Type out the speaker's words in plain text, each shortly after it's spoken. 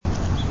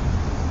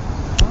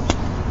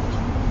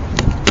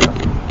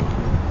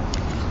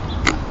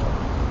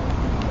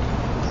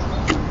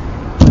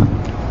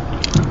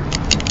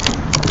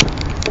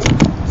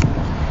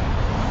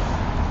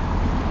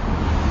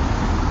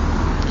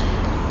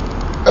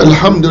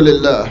الحمد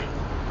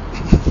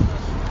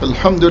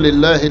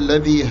لله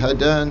الذي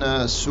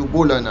هدانا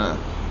سبلنا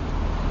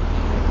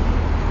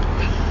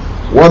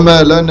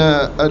وما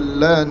لنا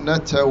ألا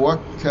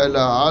نتوكل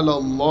على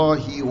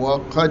الله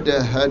وقد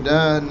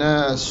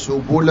هدانا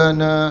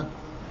سبلنا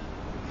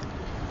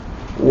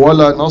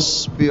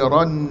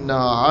ولنصبرن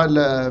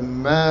على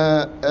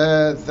ما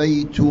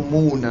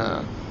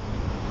آذيتمونا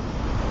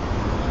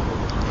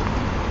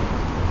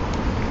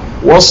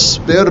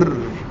واصبر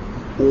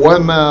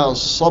وما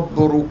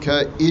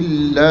صبرك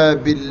إلا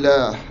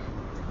بالله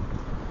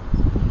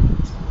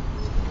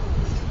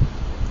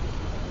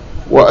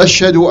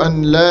وأشهد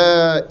أن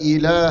لا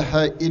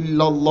إله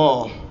إلا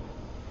الله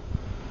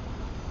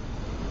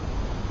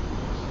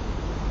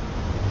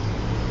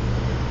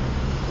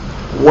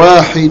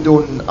واحد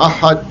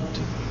أحد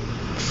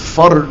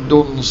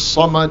فرد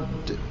صمد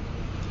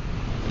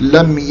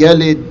لم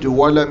يلد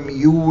ولم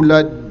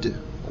يولد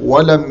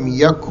ولم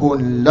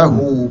يكن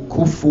له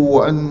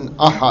كفوا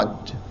أحد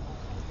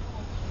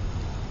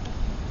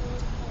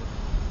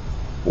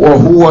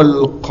وهو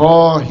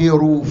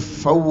القاهر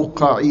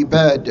فوق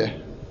عباده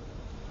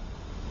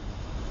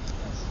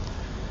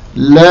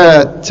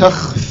لا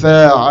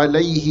تخفى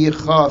عليه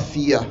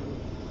خافية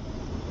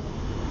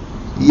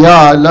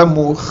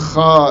يعلم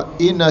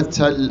خائنة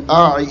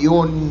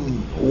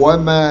الأعين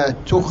وما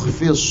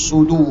تخفي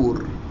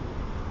الصدور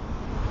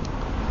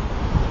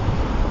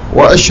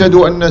وأشهد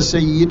أن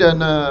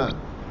سيدنا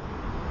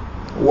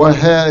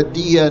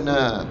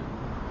وهادينا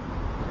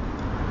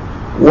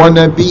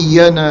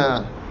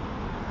ونبينا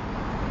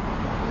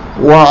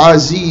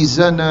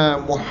وعزيزنا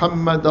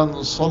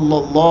محمدا صلى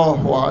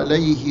الله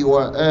عليه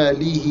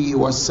وآله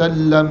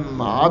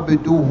وسلم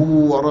عبده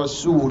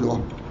ورسوله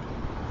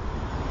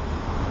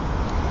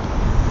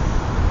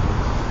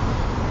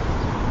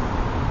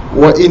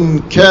وإن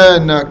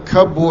كان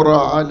كبر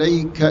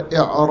عليك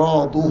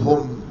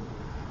إعراضهم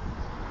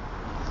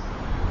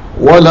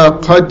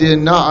ولقد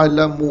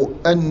نعلم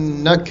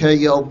أنك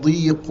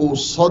يضيق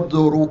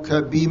صدرك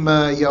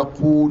بما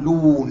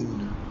يقولون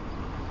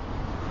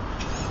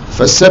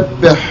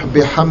فسبح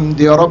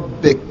بحمد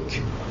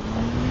ربك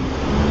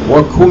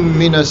وكن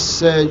من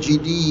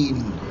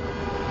الساجدين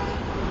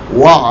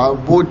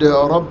واعبد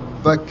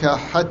ربك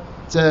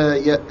حتى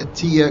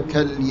يأتيك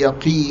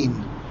اليقين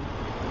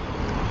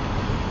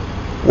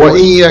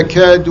وإن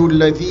يكاد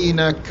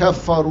الذين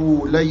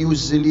كفروا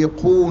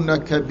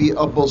ليزلقونك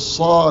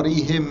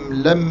بأبصارهم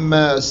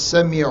لما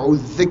سمعوا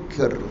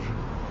الذكر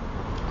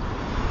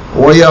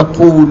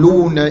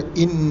ويقولون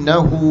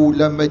إنه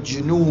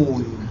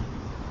لمجنون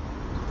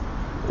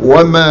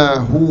وما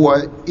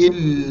هو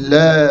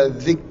إلا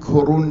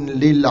ذكر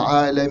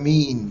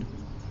للعالمين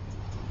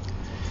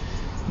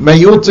من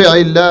يطع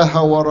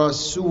الله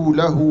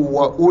ورسوله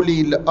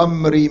وأولي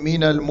الأمر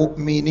من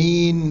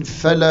المؤمنين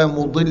فلا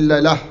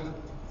مضل له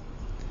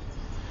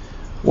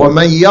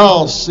ومن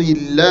يعص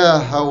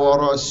الله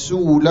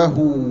ورسوله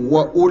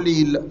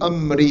وأولي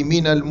الأمر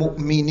من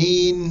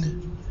المؤمنين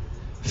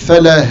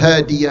فلا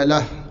هادي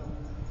له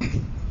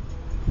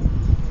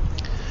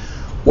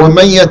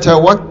ومن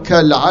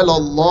يتوكل على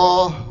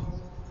الله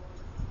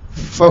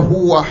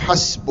فهو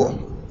حسبه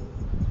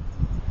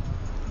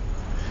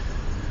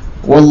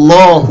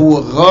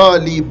والله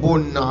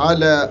غالب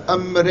على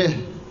أمره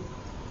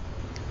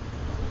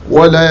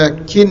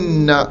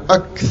ولكن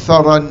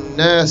أكثر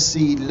الناس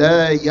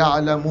لا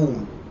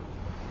يعلمون.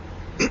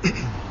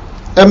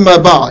 أما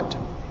بعد,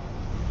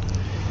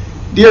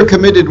 dear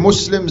committed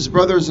Muslims,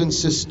 brothers and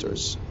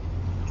sisters,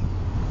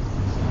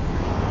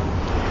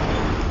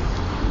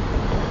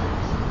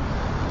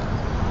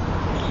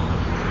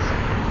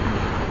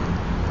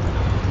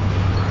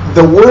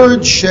 the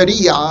word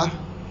Sharia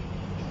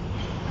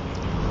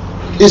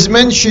is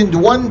mentioned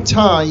one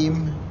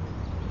time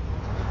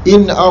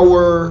in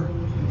our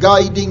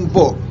guiding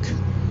book.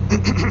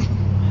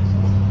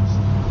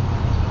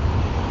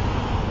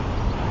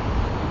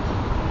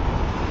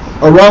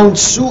 around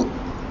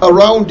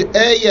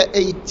ayah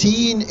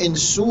 18 in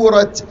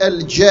Surah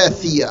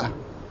Al-Jathiyah.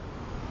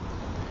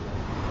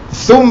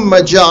 ثم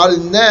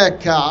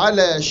جعلناك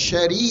على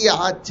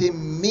شريعة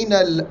من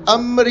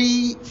الأمر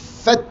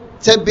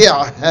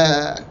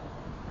فاتبعها.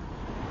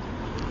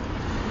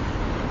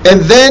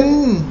 And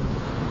then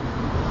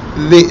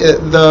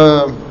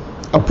the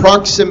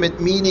approximate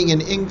meaning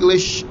in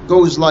English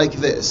goes like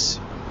this.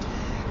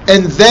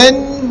 And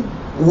then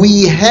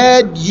we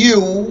had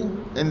you,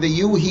 and the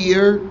you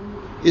here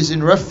is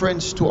in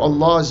reference to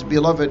Allah's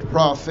beloved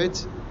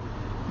Prophet.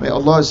 May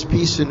Allah's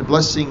peace and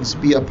blessings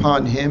be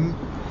upon him.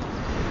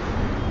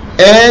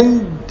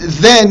 And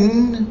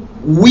then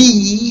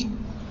we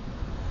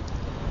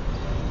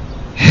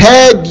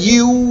had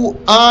you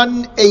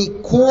on a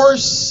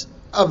course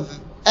of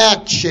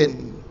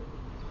action.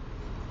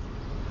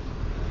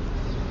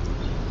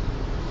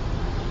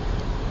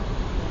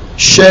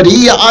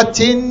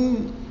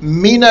 Shari'atin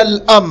min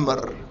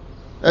al-amr.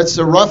 That's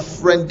a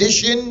rough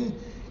rendition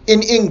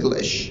in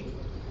English.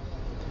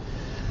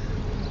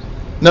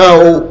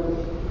 Now,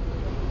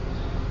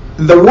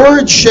 the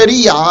word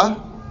Sharia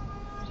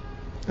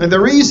And the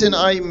reason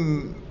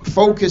I'm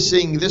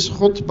focusing this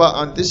khutbah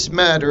on this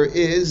matter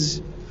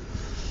is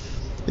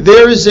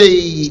there is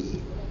a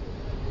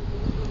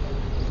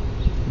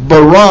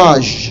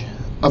barrage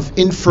of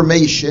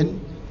information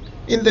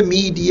in the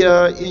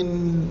media,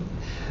 in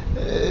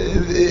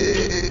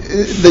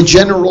the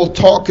general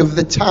talk of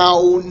the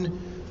town,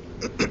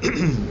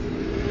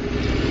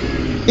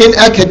 in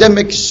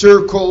academic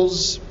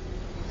circles,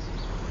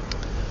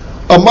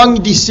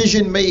 among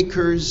decision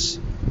makers.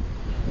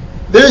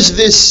 There's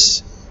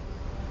this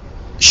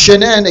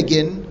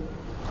shenanigan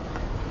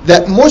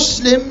that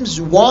Muslims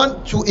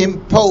want to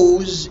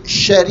impose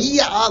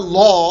Sharia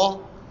law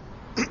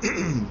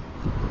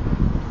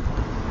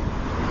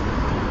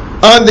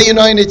on the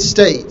United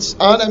States,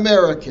 on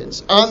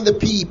Americans, on the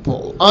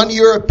people, on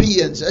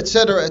Europeans,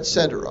 etc.,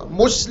 etc.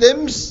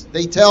 Muslims,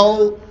 they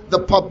tell the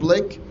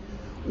public,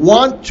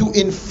 want to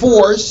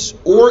enforce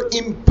or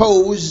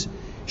impose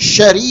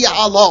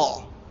Sharia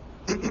law.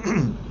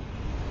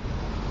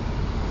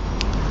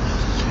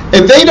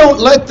 And they don't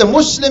let the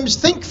Muslims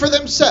think for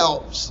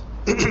themselves.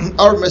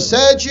 Our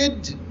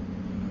masajid,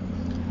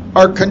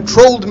 our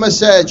controlled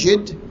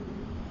masajid,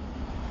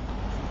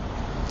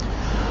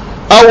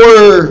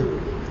 our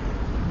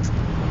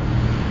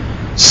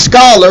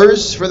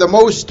scholars, for the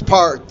most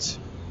part,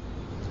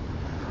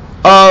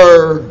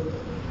 are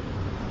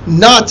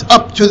not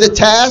up to the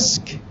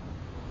task.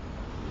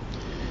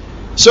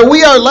 So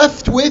we are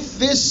left with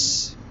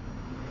this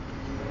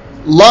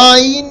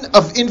line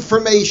of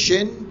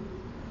information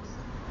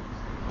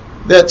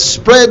that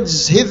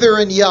spreads hither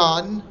and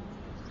yon,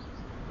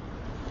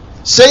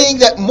 saying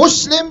that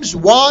Muslims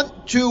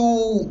want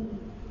to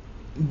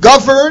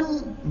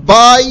govern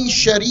by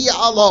Sharia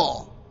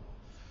law.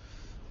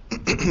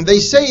 They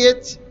say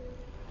it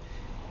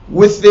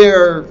with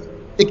their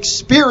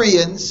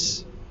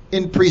experience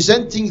in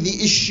presenting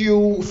the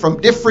issue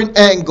from different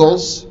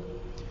angles,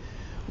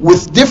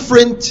 with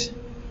different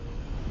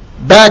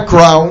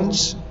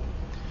backgrounds,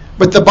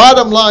 but the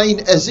bottom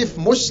line, as if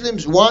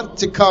Muslims want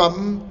to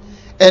come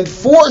and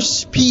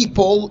force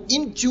people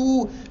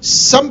into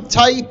some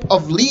type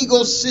of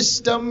legal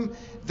system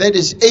that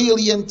is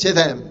alien to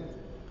them,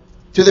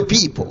 to the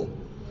people.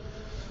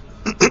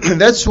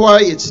 That's why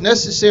it's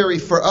necessary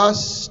for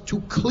us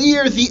to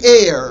clear the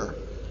air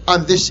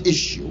on this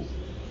issue.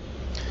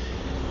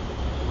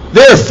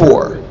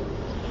 Therefore,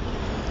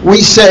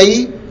 we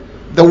say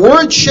the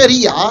word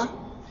Sharia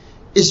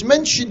is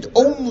mentioned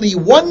only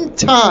one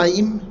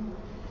time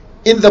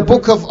in the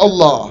book of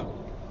Allah.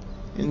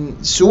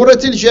 In Surah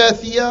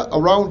Al-Jathiyah,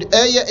 around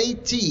ayah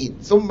 18,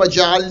 ثُمَّ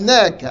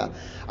جَعَلْنَاكَ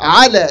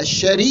عَلَى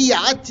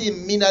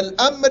شَرِيعَةٍ مِّنَ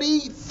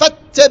الْأَمْرِ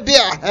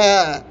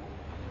فَاتَّبِعْهَا.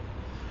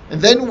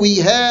 And then we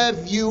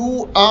have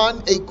you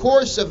on a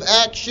course of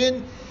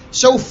action,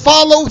 so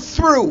follow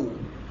through.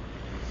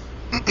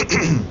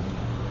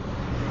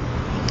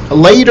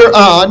 Later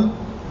on,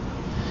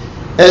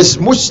 as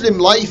Muslim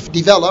life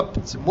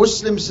developed,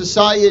 Muslim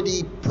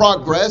society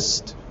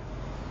progressed,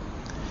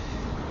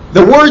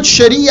 the word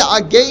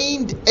Sharia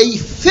gained a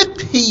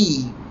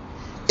fiqhi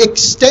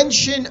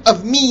extension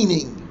of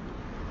meaning.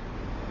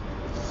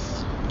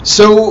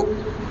 So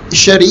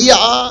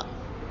Sharia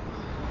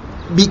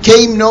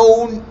became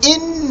known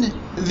in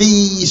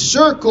the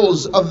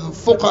circles of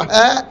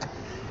fuqaha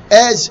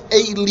as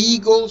a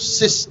legal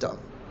system.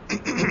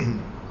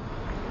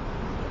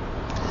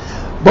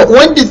 But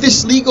when did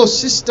this legal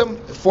system,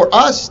 for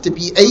us to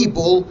be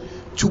able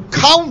to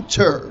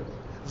counter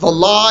the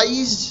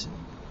lies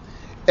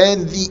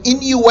and the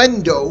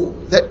innuendo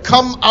that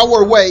come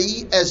our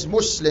way as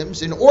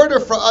Muslims, in order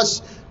for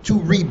us to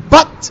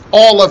rebut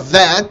all of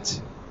that,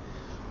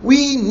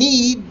 we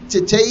need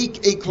to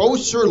take a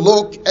closer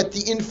look at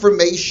the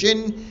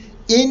information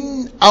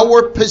in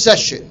our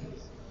possession.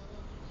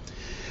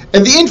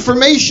 And the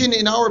information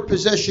in our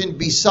possession,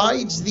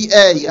 besides the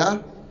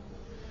ayah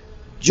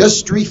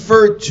just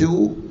referred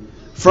to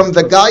from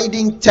the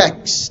guiding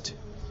text,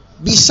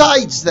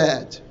 besides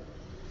that,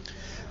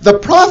 the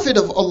Prophet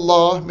of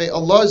Allah, may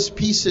Allah's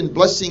peace and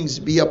blessings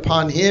be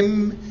upon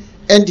him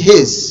and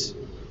his,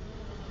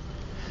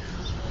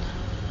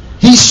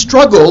 he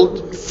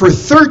struggled for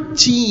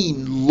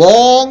 13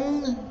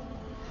 long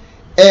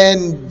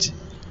and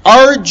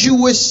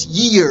arduous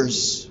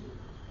years.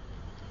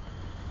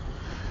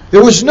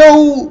 There was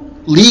no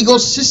legal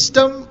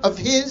system of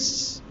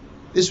his.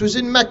 This was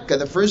in Mecca.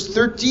 The first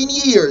 13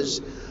 years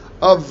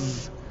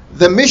of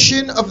the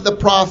mission of the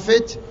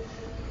Prophet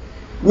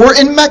were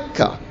in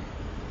Mecca.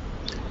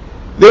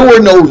 There were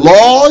no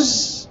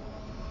laws.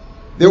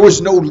 There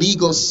was no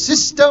legal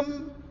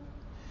system.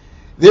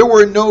 There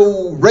were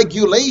no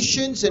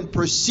regulations and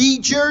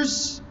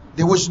procedures.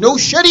 There was no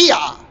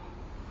Sharia.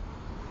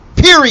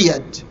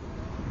 Period.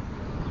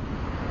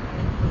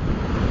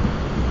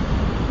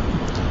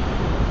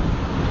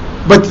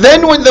 But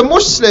then when the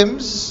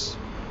Muslims,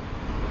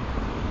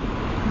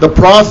 the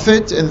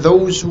Prophet and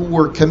those who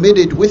were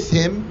committed with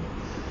him,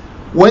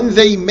 when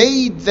they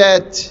made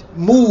that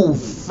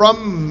move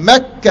from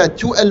Mecca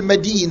to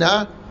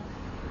Al-Madinah,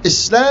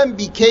 Islam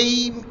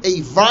became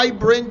a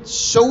vibrant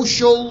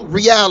social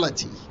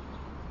reality.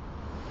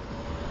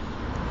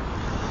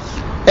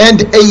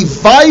 And a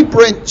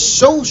vibrant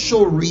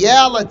social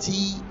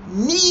reality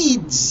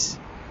needs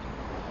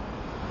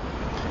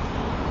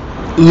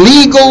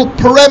legal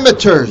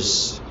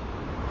parameters,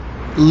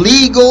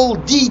 legal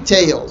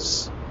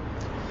details.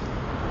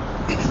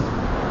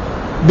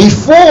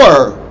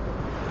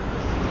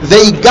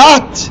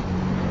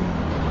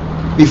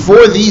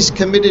 Before these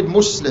committed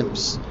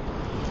Muslims,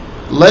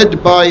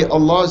 led by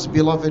Allah's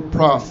beloved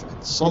Prophet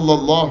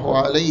sallallahu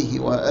alaihi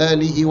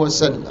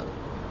wasallam,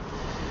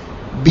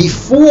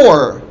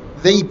 before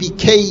they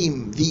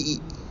became the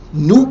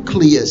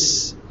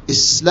nucleus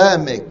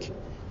Islamic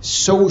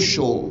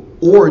social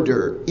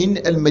order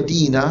in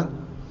Al-Madinah,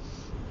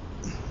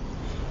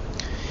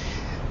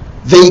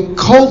 they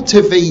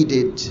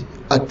cultivated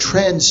a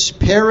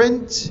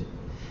transparent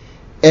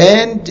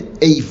and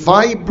a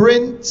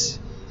vibrant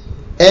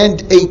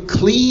and a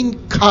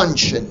clean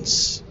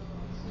conscience.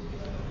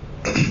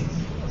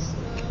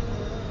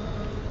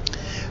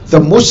 The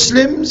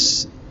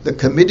Muslims, the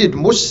committed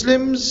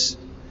Muslims,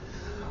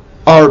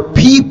 are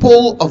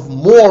people of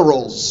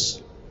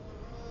morals.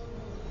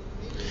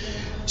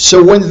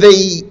 So when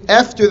they,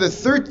 after the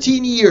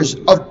 13 years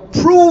of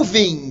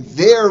proving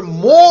their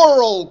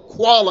moral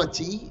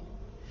quality,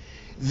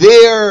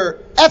 their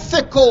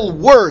ethical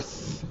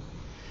worth,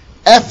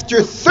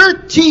 after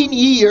 13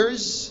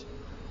 years,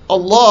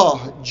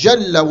 Allah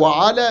Jalla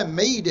wa Ala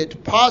made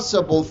it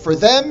possible for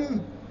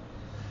them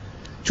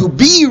to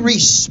be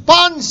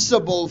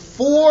responsible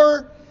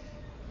for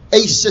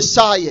a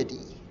society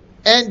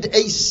and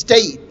a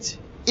state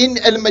in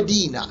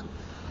Al-Madinah.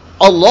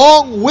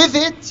 Along with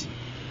it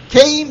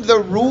came the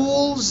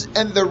rules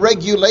and the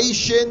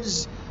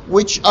regulations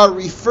which are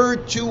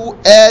referred to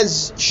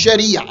as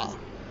Sharia.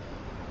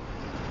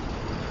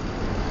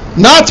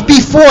 Not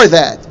before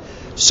that.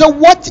 So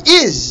what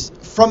is,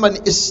 from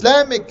an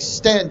Islamic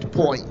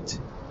standpoint,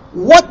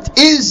 what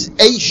is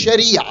a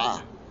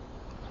Sharia?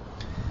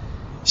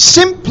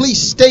 Simply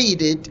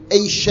stated,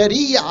 a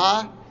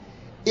Sharia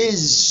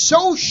is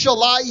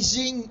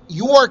socializing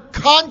your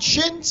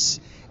conscience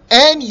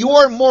and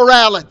your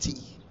morality.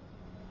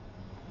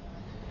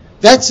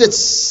 That's as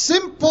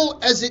simple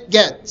as it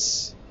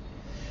gets.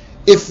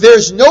 If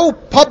there's no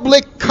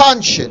public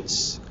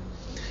conscience,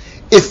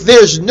 if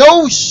there's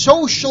no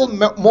social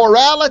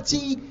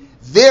morality,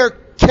 there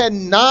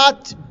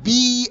cannot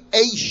be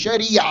a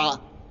Sharia.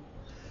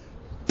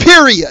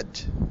 Period.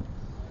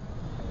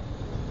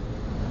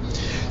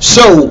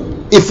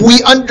 So, if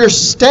we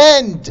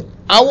understand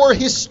our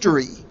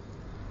history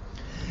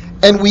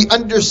and we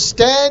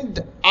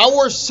understand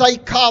our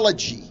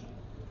psychology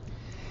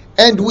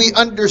and we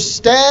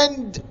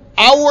understand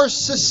our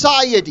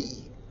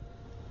society,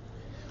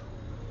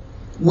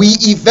 we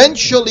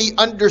eventually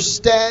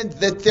understand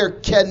that there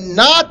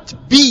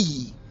cannot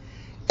be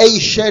a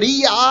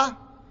Sharia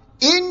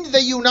in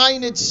the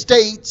United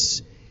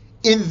States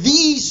in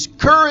these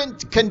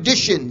current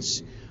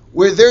conditions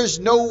where there's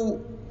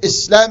no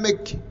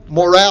Islamic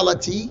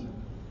morality.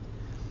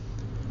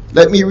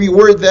 Let me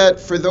reword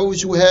that for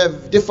those who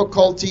have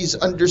difficulties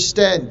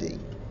understanding.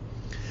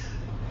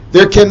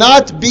 There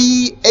cannot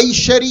be a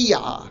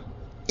Sharia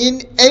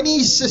in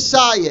any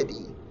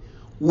society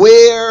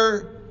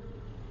where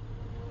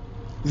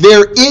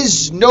there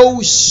is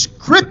no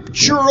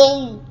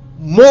scriptural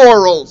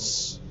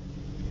morals.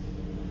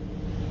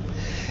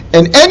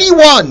 And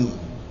anyone,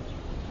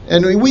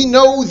 and we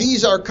know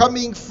these are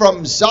coming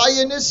from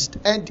Zionist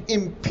and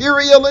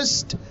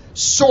imperialist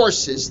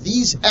sources,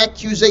 these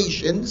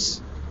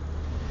accusations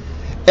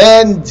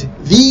and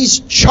these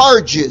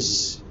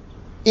charges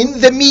in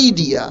the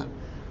media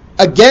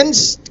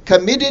against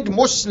committed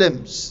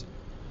Muslims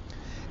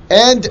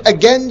and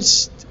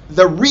against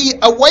the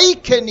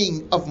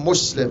reawakening of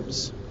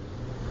Muslims.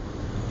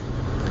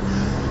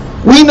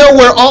 We know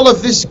where all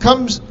of this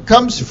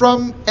comes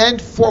from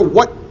and for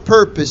what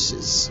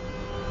purposes.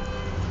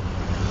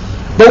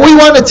 But we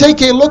want to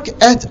take a look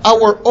at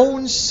our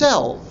own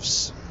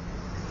selves.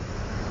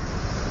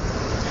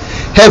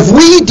 Have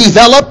we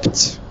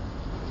developed,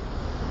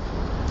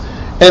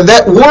 and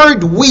that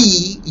word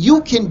we,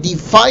 you can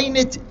define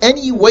it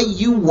any way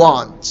you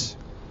want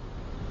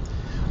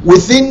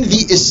within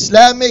the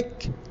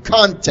Islamic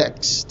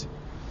context.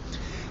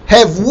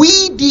 Have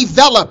we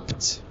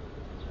developed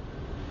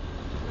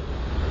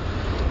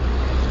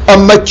a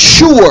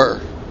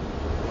mature,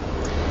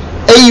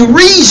 a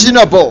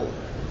reasonable,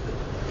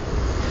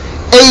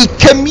 a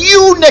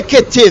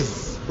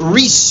communicative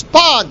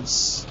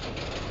response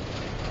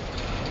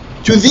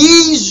to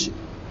these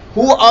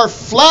who are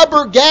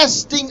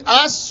flabbergasting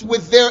us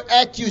with their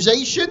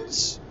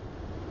accusations?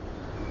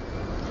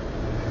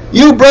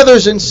 You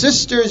brothers and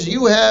sisters,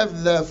 you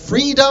have the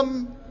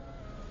freedom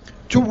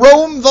to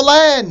roam the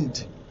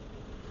land.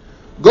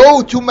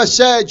 Go to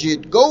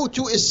masajid, go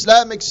to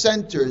Islamic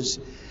centers,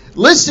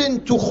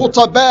 listen to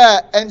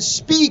khutbah and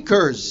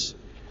speakers,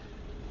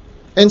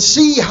 and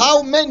see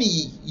how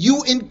many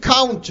you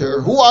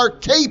encounter who are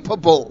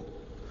capable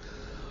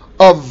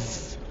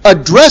of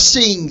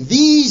addressing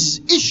these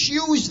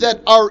issues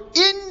that are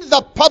in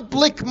the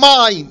public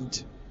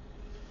mind,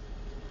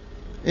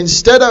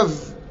 instead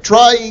of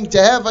trying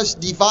to have us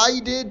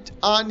divided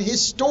on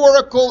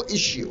historical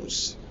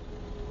issues.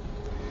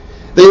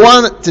 They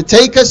want to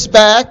take us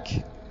back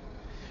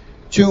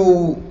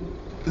to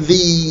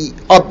the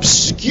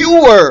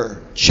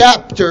obscure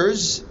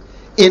chapters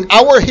in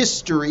our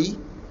history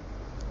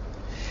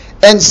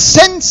and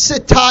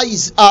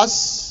sensitize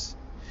us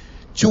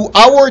to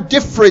our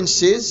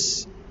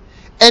differences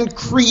and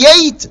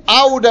create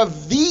out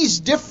of these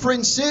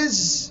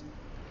differences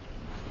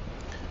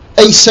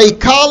a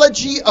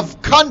psychology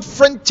of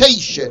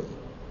confrontation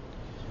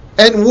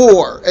and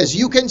war, as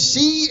you can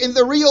see in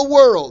the real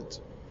world.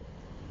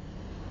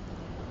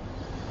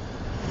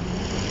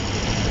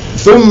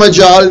 ثم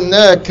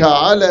جعلناك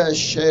على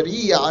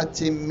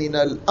شريعة من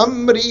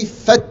الأمر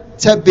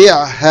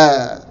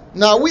فاتبعها.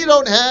 Now we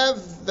don't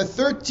have the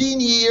 13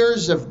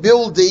 years of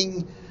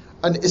building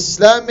an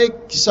Islamic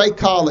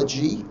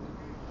psychology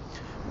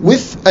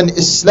with an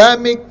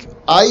Islamic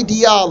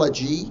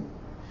ideology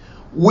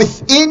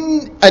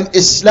within an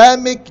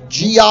Islamic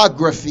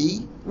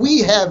geography. We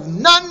have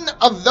none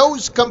of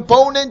those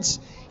components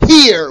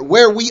here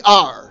where we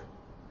are.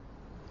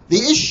 The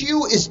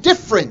issue is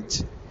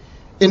different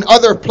in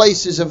other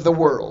places of the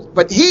world.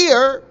 But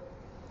here,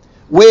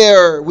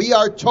 where we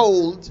are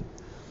told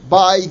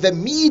by the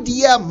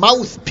media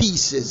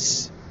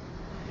mouthpieces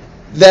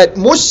that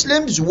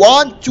Muslims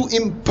want to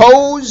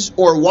impose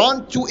or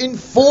want to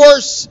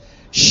enforce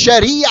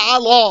Sharia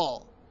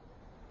law,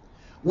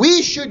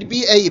 we should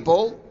be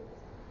able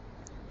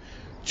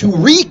to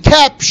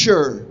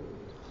recapture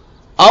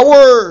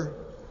our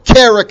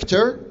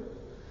character,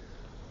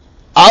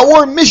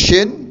 our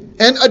mission,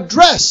 and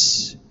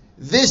address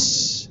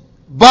this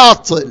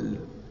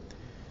batil,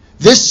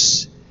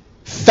 this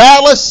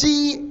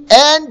fallacy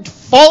and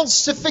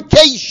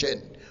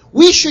falsification.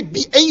 We should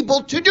be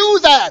able to do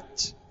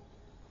that.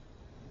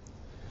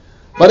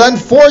 But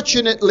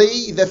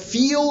unfortunately, the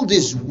field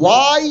is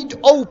wide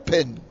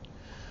open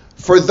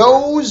for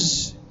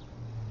those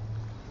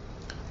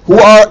who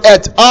are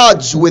at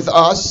odds with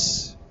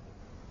us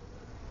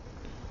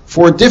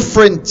for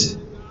different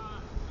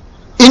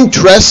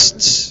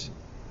interests.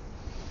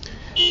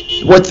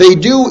 What they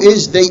do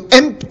is they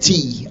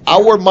empty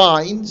our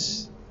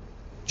minds.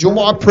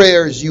 Jumu'ah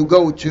prayers you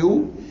go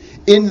to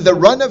in the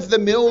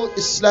run-of-the-mill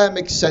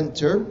Islamic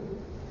center.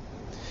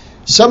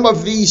 Some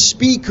of these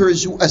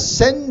speakers who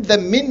ascend the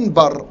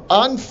minbar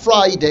on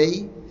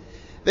Friday,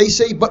 they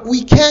say, but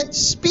we can't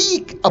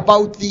speak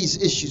about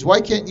these issues. Why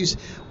can't you?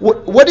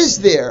 What is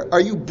there? Are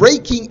you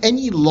breaking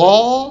any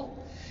law?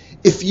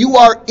 If you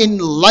are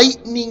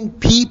enlightening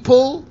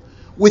people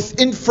with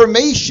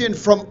information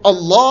from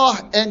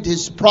Allah and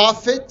His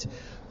Prophet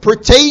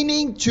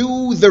pertaining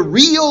to the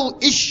real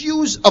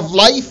issues of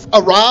life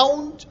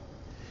around,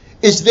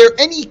 is there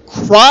any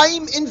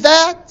crime in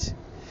that?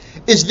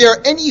 Is there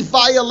any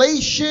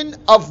violation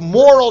of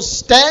moral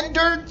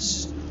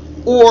standards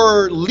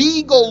or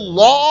legal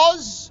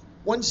laws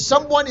when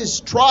someone is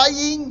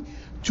trying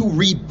to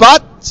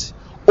rebut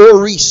or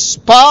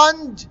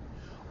respond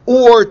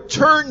or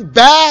turn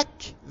back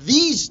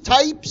these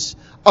types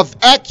of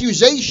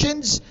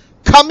accusations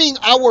coming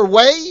our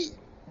way?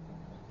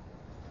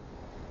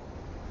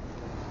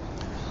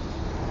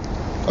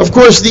 Of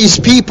course, these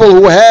people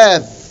who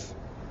have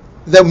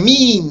the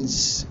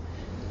means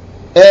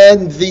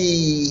and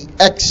the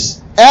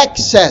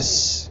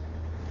access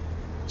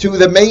to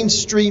the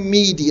mainstream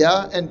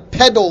media and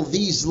peddle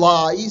these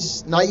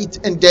lies night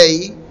and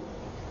day,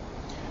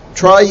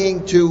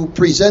 trying to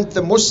present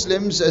the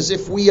Muslims as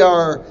if we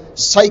are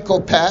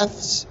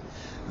psychopaths.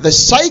 The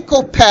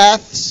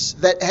psychopaths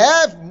that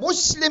have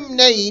Muslim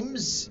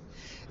names,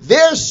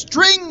 their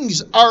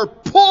strings are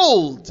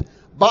pulled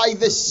by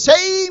the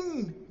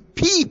same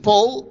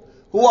people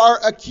who are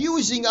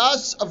accusing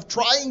us of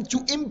trying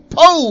to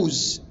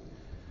impose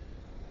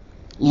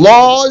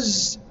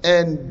laws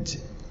and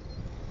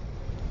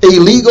a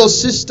legal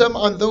system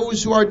on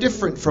those who are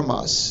different from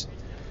us.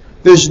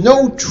 There's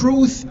no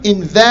truth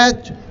in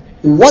that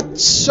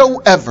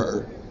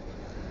whatsoever.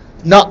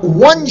 Not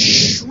one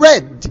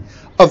shred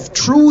of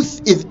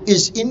truth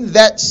is in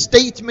that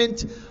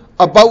statement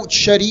about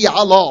Sharia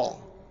law.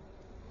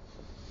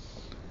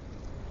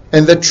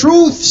 And the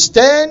truth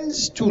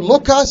stands to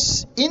look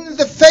us in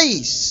the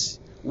face.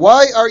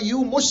 Why are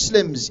you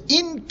Muslims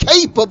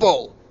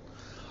incapable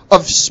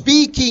of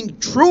speaking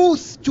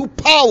truth to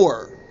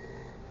power?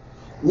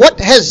 What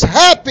has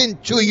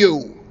happened to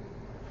you?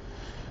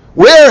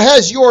 Where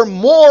has your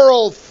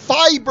moral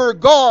fiber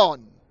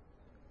gone?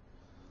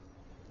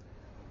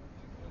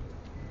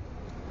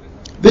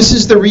 This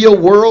is the real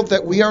world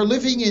that we are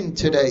living in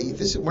today.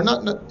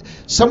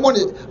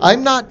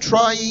 I'm not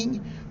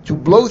trying to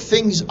blow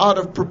things out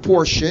of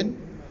proportion.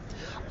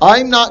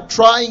 I'm not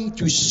trying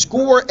to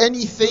score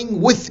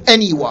anything with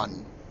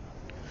anyone.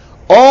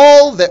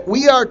 All that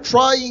we are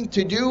trying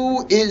to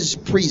do is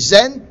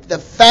present the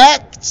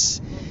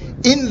facts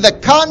in the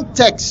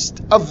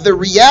context of the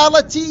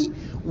reality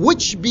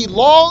which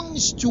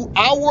belongs to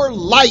our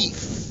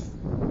life.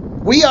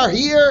 We are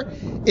here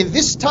in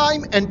this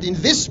time and in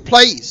this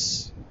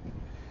place,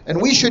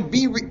 and we should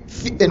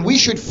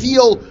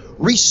feel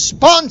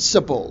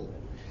responsible,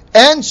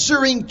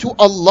 answering to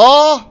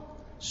Allah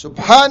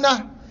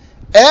subhanahu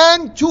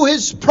and to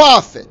His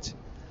Prophet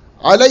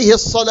alayhi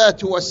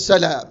salatu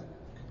wassalam.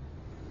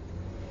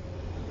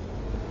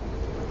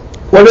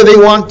 What do they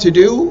want to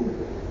do?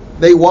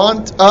 They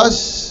want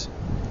us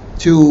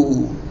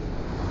to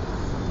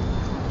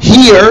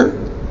hear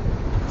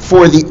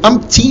for the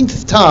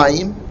umpteenth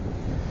time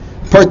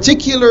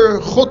particular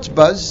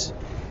khutbahs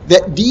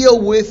that deal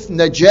with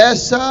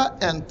najasa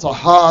and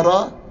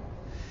tahara,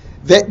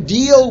 that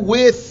deal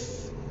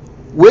with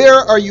where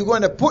are you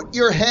going to put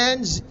your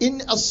hands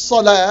in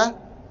as-salah,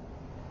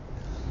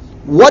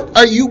 what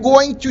are you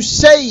going to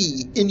say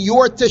in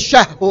your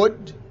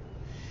tashahhud.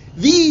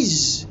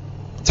 These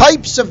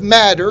types of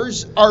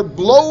matters are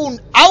blown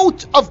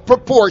out of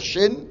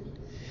proportion.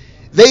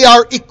 They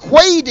are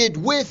equated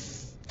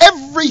with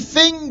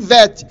everything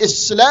that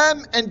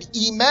Islam and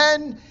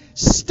Iman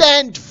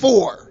stand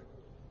for.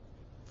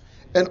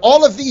 And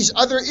all of these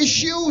other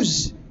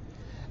issues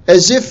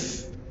as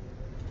if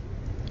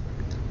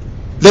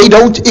they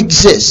don't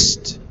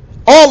exist.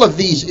 All of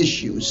these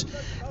issues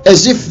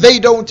as if they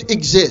don't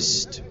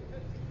exist.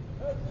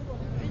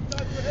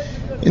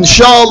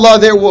 Inshallah,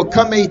 there will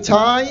come a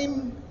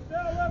time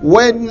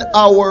when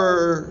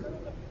our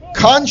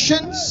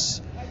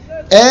conscience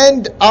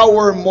and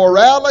our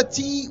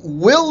morality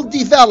will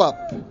develop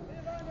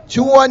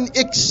to an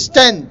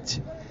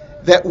extent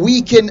that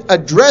we can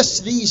address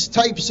these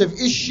types of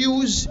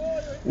issues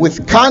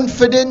with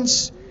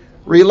confidence,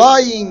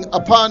 relying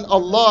upon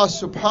Allah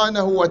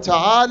subhanahu wa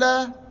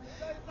ta'ala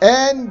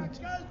and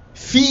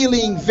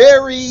feeling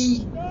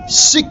very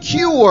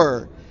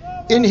secure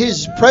in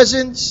His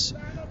presence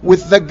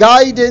with the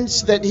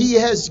guidance that He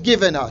has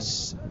given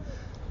us.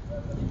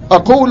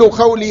 أقول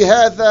قولي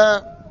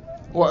هذا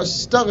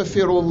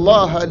وأستغفر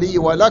الله لي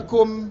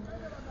ولكم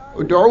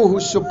ادعوه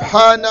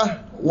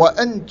سبحانه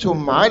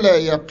وأنتم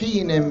على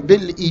يقين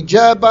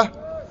بالإجابة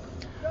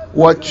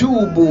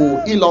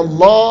وتوبوا إلى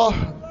الله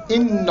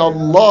إن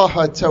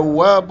الله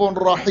تواب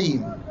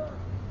رحيم.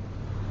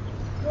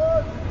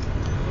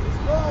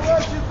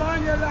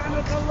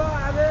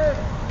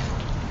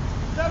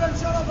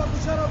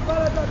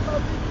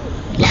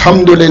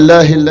 الحمد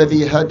لله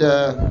الذي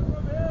هدى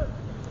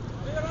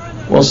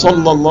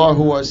وصلى الله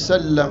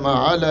وسلم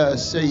على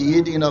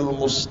سيدنا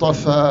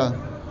المصطفى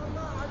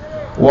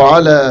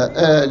وعلى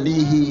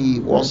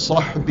آله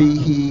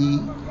وصحبه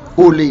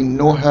أولي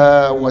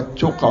النهى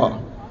والتقى.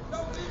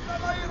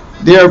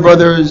 Dear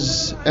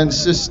brothers and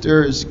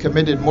sisters,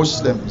 committed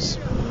Muslims,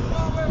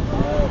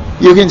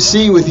 you can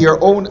see with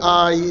your own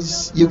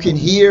eyes, you can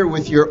hear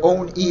with your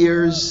own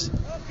ears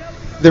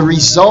the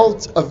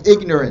result of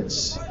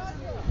ignorance.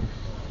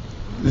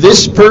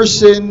 This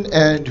person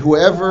and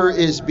whoever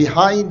is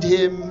behind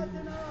him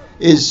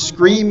is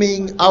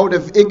screaming out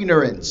of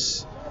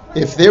ignorance.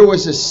 If there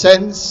was a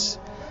sense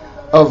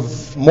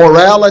of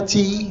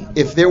morality,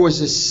 if there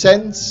was a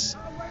sense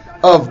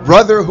of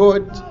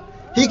brotherhood,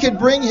 he could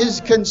bring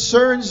his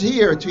concerns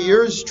here to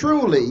yours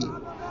truly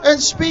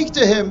and speak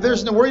to him.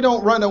 We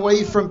don't run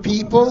away from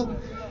people.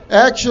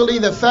 Actually,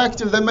 the fact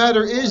of the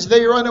matter is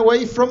they run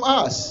away from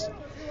us.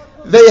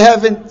 They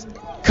haven't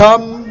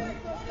come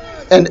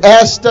and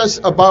asked us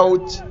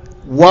about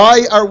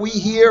why are we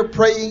here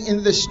praying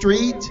in the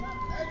street.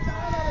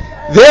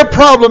 Their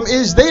problem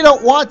is they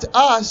don't want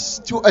us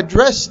to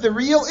address the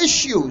real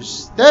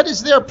issues. That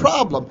is their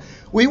problem.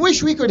 We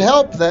wish we could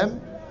help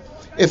them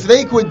if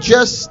they could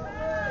just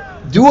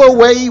do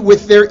away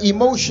with their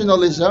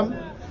emotionalism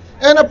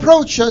and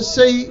approach us,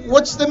 say,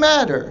 what's the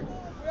matter?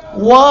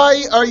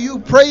 Why are you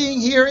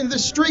praying here in the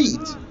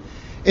street?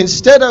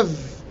 Instead of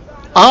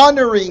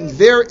honoring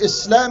their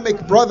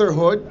Islamic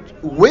brotherhood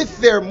with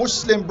their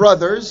Muslim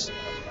brothers,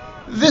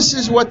 this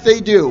is what they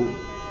do.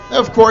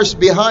 Of course,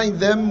 behind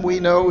them, we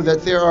know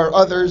that there are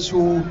others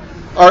who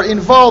are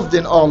involved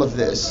in all of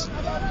this.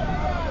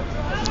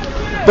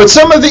 But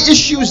some of the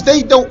issues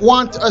they don't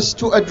want us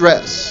to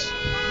address.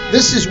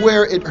 This is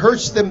where it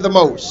hurts them the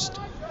most.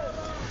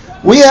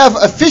 We have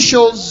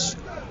officials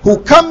who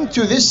come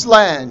to this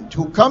land,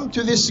 who come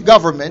to this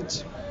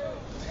government,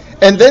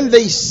 and then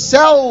they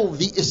sell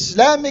the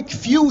Islamic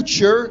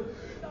future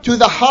to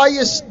the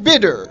highest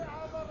bidder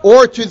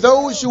or to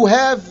those who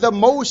have the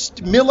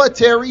most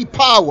military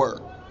power.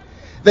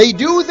 They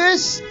do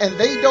this and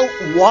they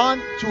don't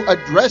want to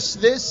address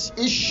this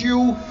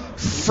issue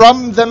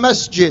from the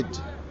masjid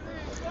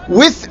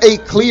with a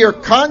clear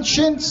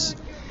conscience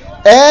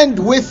and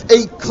with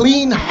a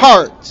clean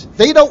heart.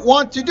 They don't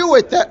want to do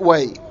it that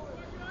way.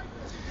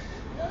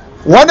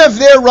 One of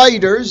their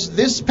writers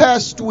this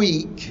past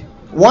week,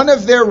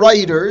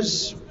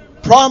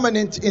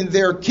 prominent in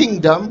their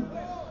kingdom,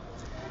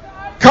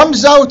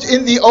 comes out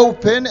in the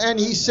open and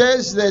he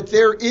says that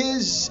there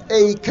is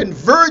a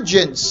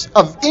convergence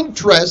of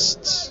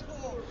interests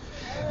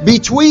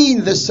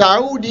between the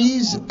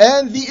Saudis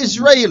and the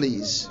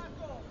Israelis.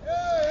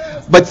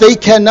 but they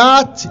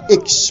cannot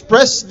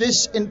express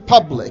this in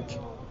public.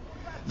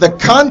 The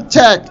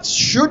contacts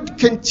should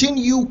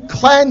continue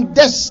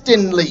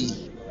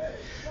clandestinely,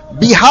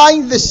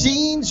 behind the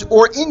scenes,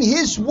 or in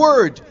his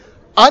word,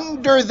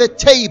 under the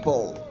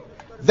table.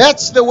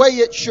 That's the way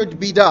it should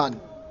be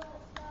done.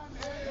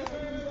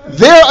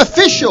 Their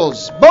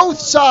officials, both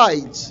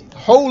sides,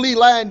 Holy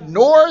Land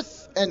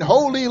North and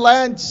Holy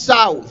Land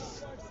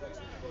South,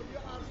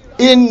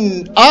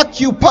 in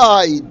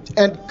occupied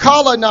and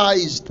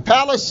colonized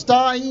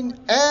Palestine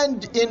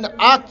and in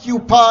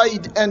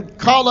occupied and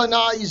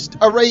colonized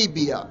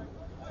Arabia.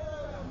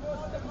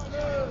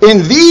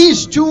 In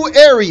these two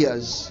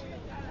areas,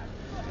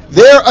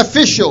 their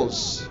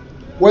officials,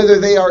 whether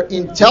they are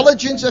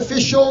intelligence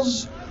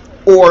officials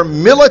or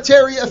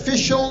military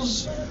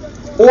officials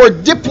or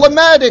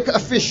diplomatic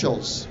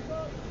officials,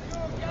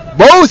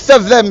 both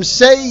of them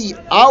say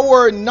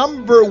our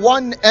number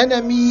one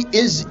enemy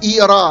is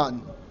Iran.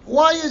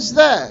 Why is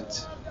that?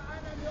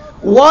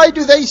 Why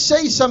do they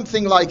say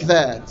something like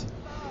that?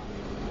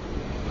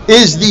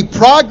 Is the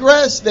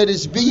progress that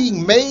is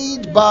being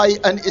made by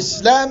an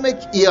Islamic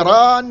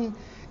Iran,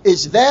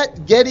 is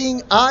that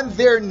getting on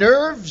their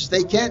nerves?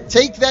 They can't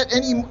take that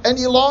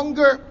any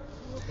longer?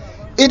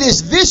 It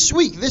is this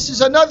week, this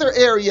is another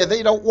area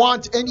they don't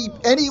want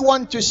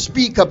anyone to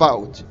speak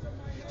about.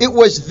 It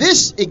was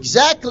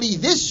exactly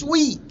this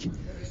week,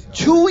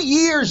 2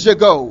 years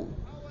ago,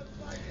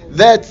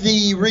 that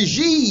the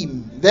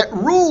regime that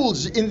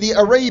rules in the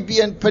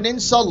Arabian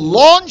Peninsula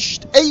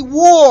launched a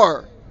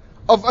war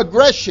of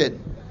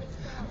aggression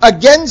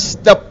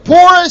against the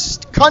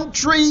poorest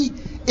country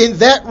in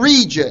that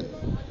region.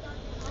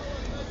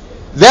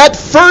 That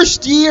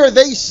first year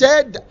they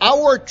said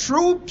our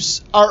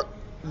troops are,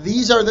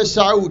 these are the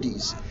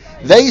Saudis,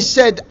 they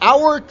said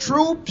our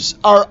troops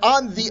are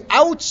on the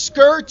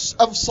outskirts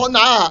of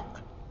Sana'a.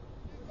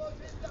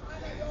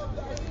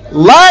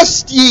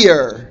 Last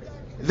year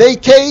they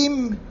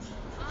came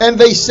and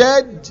they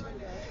said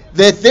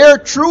that their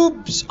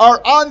troops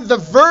are on the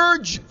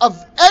verge of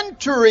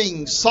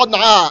entering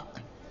Sana'a.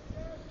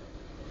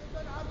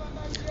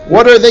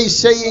 What are they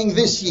saying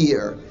this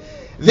year?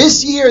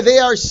 This year they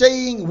are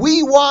saying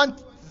we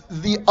want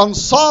the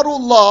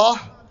Ansarullah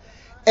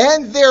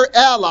and their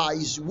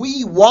allies,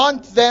 we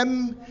want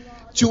them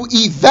to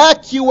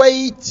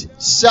evacuate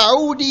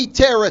Saudi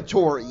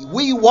territory.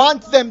 We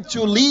want them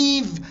to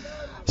leave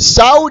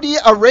Saudi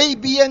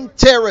Arabian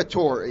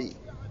territory.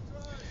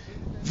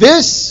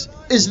 This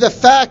is the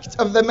fact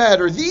of the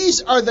matter.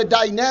 These are the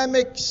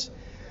dynamics.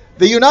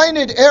 The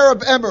United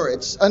Arab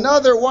Emirates,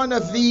 another one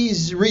of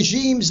these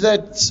regimes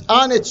that's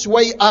on its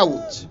way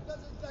out,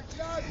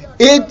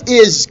 it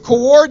is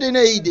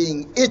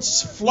coordinating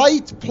its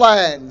flight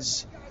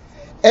plans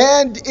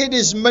and it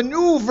is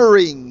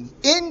maneuvering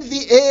in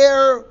the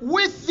air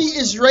with the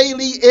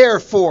Israeli Air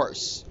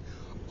Force.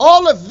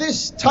 All of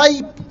this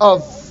type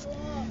of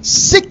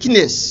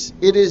sickness,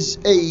 it is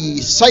a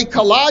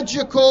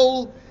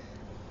psychological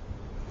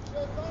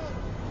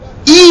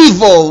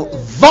evil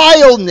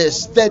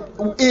vileness that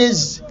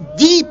is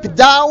deep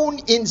down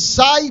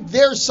inside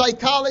their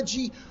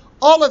psychology.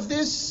 All of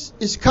this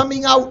is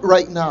coming out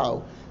right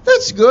now.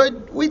 That's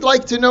good. We'd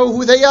like to know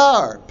who they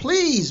are.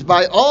 Please,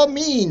 by all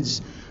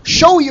means,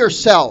 show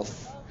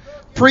yourself.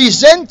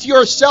 Present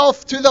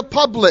yourself to the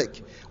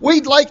public.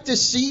 We'd like to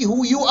see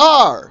who you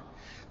are.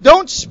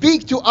 Don't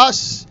speak to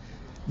us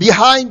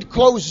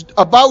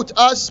about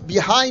us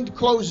behind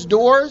closed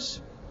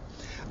doors.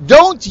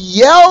 Don't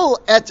yell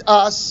at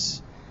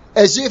us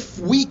as if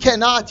we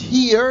cannot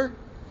hear.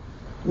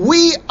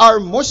 We are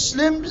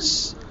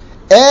Muslims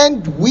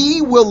and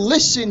we will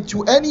listen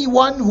to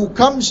anyone who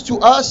comes to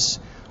us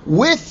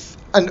with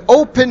an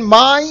open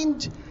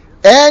mind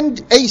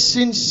and a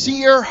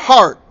sincere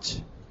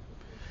heart.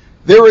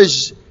 There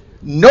is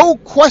no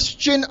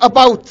question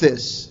about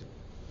this.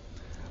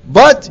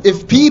 But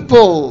if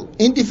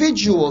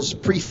individuals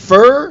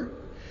prefer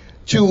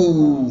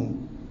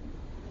to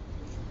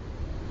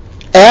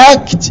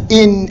act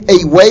in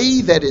a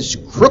way that is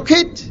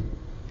crooked,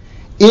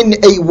 in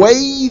a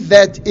way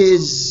that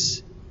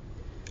is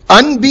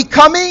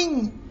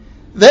unbecoming,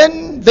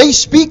 then they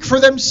speak for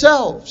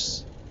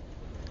themselves.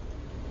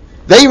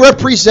 They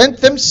represent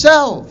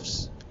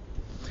themselves.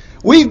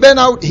 We've been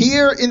out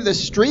here in the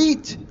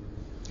street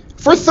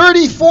for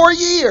 34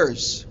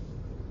 years.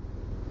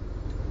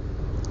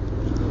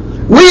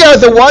 We are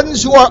the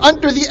ones who are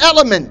under the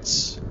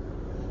elements.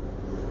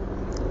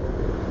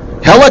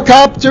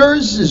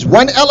 Helicopters is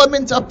one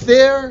element up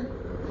there.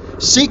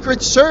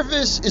 Secret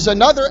Service is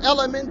another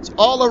element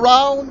all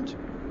around.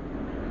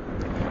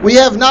 We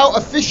have now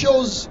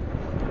officials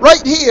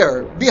right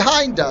here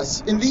behind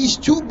us in these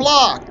 2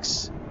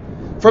 blocks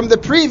from the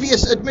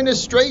previous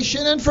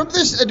administration and from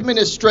this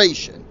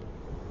administration.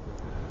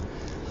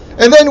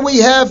 And then we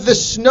have the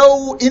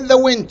snow in the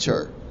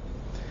winter.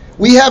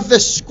 We have the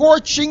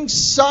scorching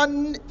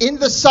sun in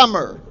the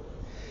summer.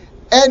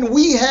 And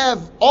we have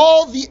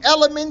all the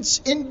elements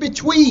in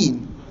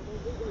between.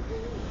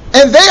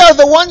 And they are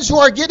the ones who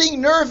are getting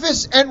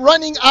nervous and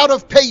running out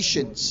of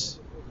patience.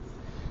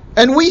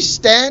 And we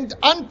stand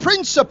on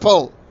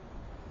principle.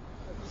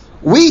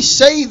 We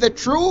say the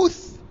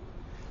truth,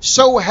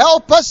 so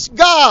help us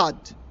God.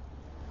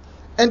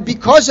 And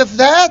because of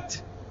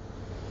that,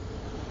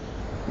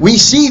 we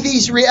see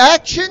these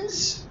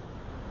reactions.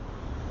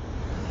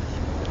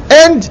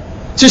 And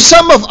to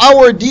some of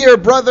our dear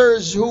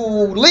brothers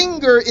who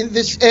linger in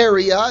this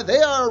area,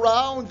 they are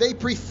around, they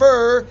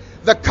prefer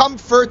the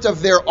comfort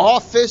of their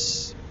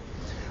office,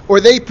 or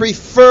they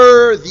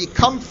prefer the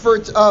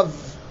comfort of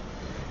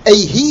a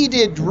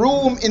heated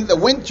room in the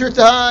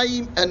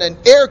wintertime and an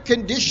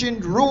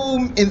air-conditioned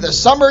room in the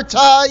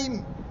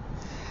summertime.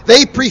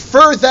 They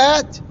prefer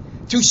that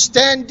to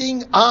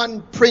standing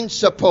on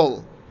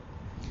principle.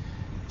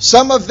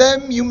 Some of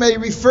them you may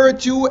refer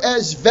to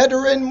as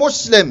veteran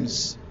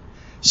Muslims.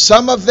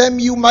 Some of them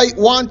you might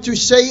want to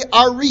say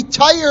are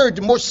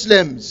retired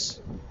Muslims.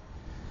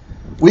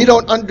 We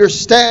don't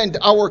understand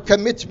our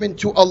commitment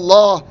to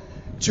Allah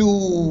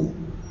to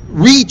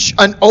reach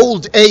an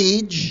old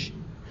age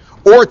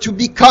or to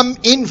become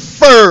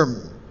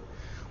infirm.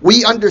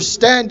 We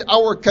understand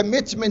our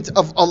commitment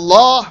of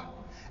Allah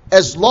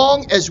as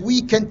long as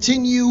we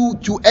continue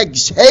to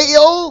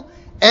exhale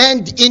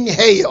and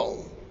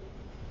inhale.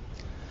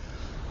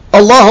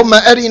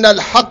 Allahumma arina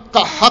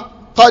al-haqqa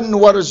haqqan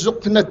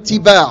warzuqna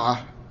ittiba'ah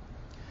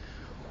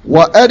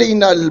wa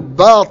arina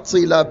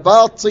al-batila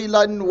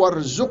batilan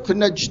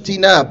warzuqna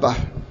ijtinabah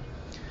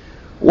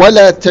wa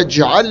la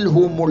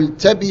taj'alhu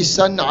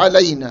multabisan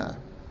alayna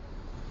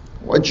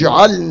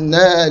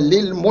واجعلنا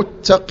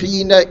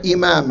للمتقين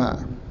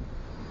إماما.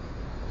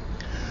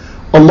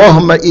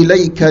 اللهم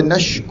إليك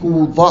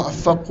نشكو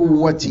ضعف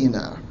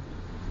قوتنا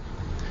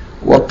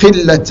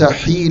وقلة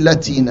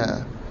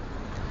حيلتنا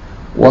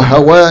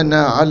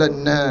وهوانا على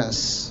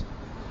الناس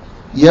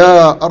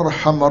يا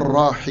أرحم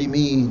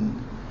الراحمين.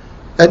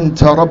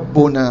 أنت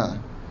ربنا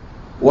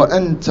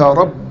وأنت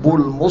رب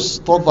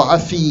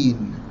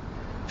المستضعفين،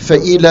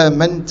 فإلى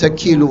من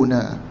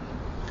تكلنا؟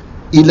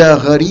 إلى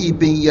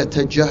غريب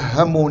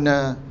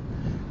يتجهمنا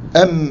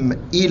أم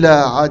إلى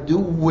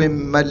عدو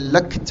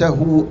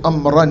ملكته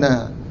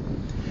أمرنا؟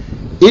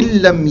 إن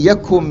لم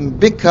يكن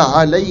بك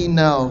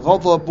علينا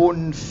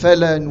غضب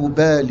فلا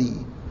نبالي،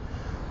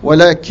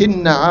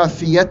 ولكن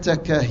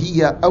عافيتك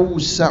هي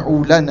أوسع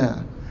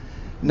لنا.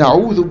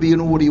 نعوذ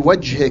بنور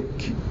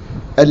وجهك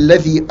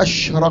الذي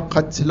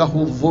أشرقت له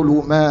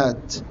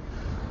الظلمات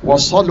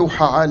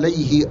وصلح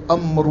عليه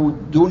أمر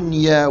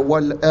الدنيا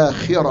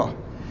والآخرة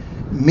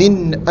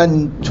من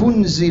أن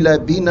تنزل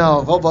بنا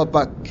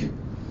غضبك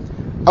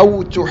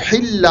أو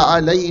تحل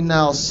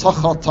علينا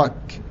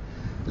سخطك.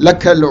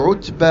 لك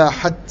العتبى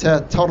حتى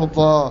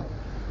ترضى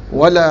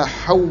ولا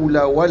حول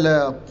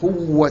ولا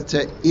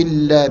قوة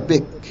إلا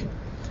بك.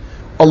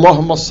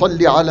 اللهم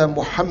صل على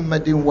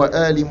محمد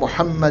وآل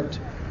محمد.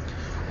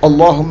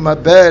 اللهم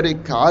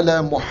بارك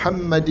على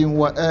محمد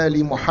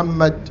وآل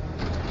محمد.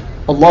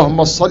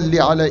 اللهم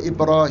صل على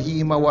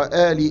إبراهيم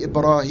وآل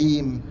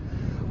إبراهيم.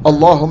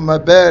 اللهم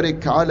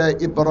بارك على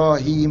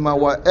إبراهيم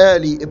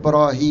وآل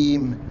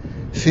إبراهيم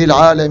في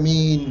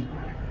العالمين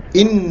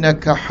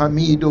إنك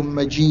حميد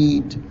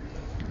مجيد.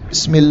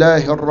 بسم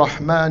الله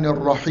الرحمن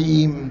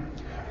الرحيم.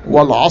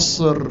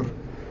 والعصر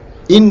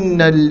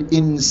إن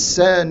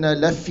الإنسان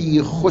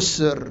لفي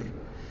خسر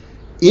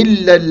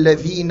إلا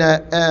الذين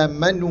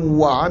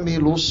آمنوا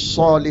وعملوا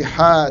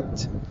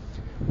الصالحات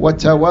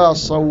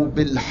وتواصوا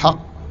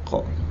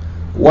بالحق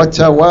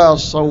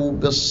وتواصوا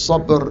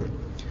بالصبر.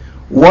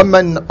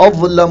 ومن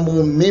أظلم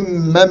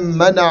ممن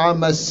منع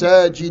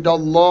مساجد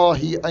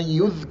الله أن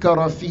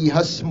يذكر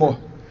فيها اسمه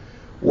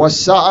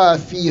وسعى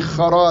في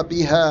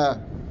خرابها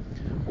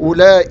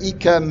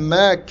أولئك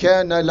ما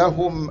كان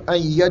لهم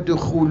أن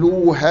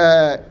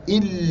يدخلوها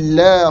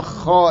إلا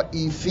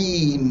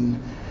خائفين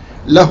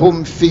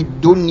لهم في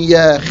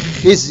الدنيا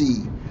خزي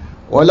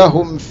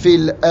ولهم في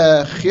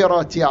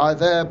الآخرة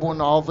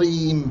عذاب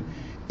عظيم.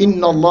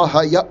 إن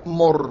الله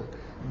يأمر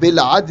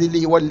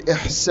بالعدل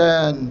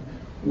والإحسان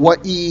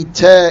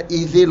وإيتاء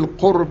ذي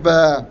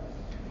القربى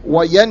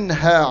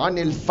وينهى عن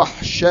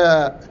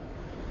الفحشاء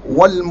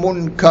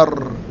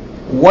والمنكر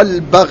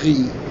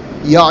والبغي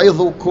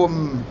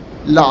يعظكم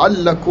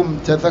لعلكم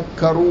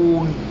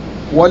تذكرون.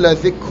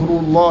 ولذكر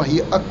الله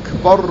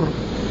أكبر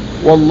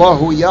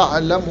والله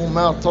يعلم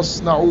ما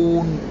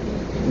تصنعون.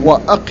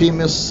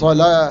 وأقم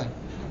الصلاة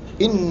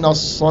إن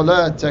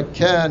الصلاة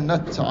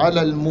كانت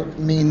على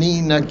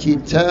المؤمنين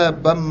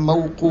كتابا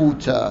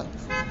موقوتا.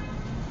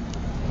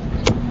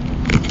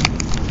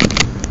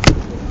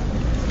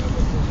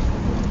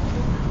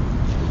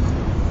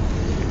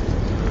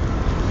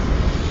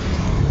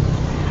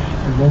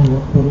 الله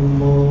أكبر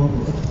الله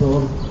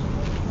أكبر.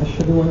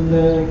 أشهد أن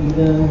لا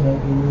إله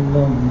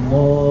إلا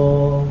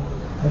الله.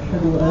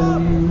 أشهد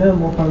أن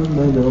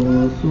محمدا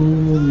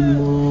رسول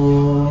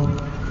الله.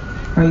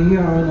 حي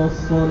على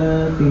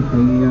الصلاة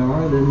حي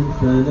على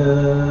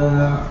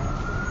الفلاح.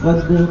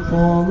 قد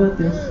قامت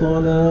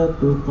الصلاة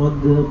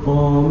قد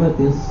قامت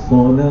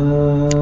الصلاة.